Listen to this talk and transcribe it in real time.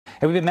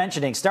Hey, we've been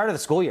mentioning start of the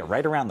school year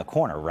right around the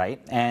corner,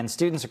 right? And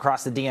students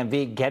across the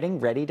DMV getting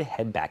ready to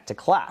head back to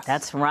class.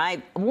 That's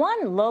right.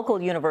 One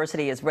local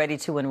university is ready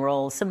to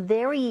enroll some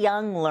very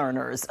young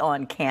learners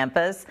on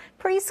campus,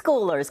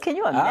 preschoolers. Can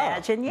you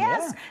imagine?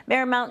 Yes.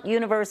 Yeah. Marymount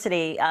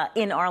University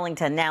in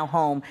Arlington, now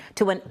home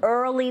to an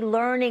early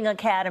learning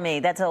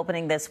academy that's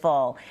opening this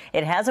fall.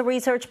 It has a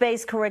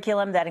research-based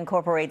curriculum that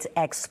incorporates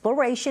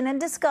exploration and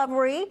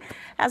discovery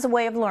as a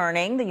way of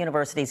learning. The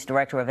university's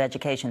director of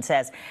education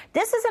says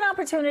this is an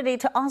opportunity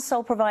to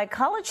also provide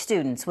college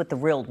students with the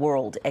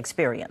real-world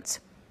experience.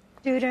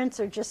 Students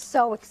are just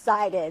so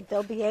excited.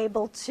 They'll be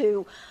able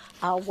to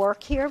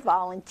work here,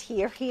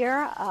 volunteer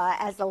here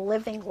as a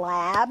living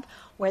lab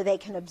where they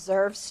can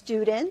observe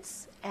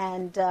students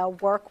and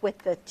work with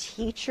the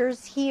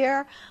teachers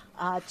here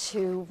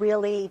to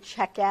really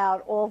check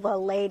out all the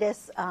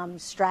latest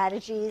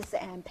strategies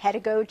and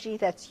pedagogy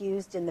that's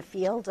used in the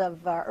field of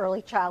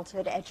early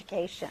childhood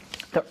education.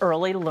 The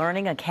Early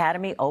Learning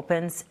Academy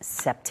opens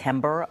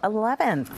September 11th.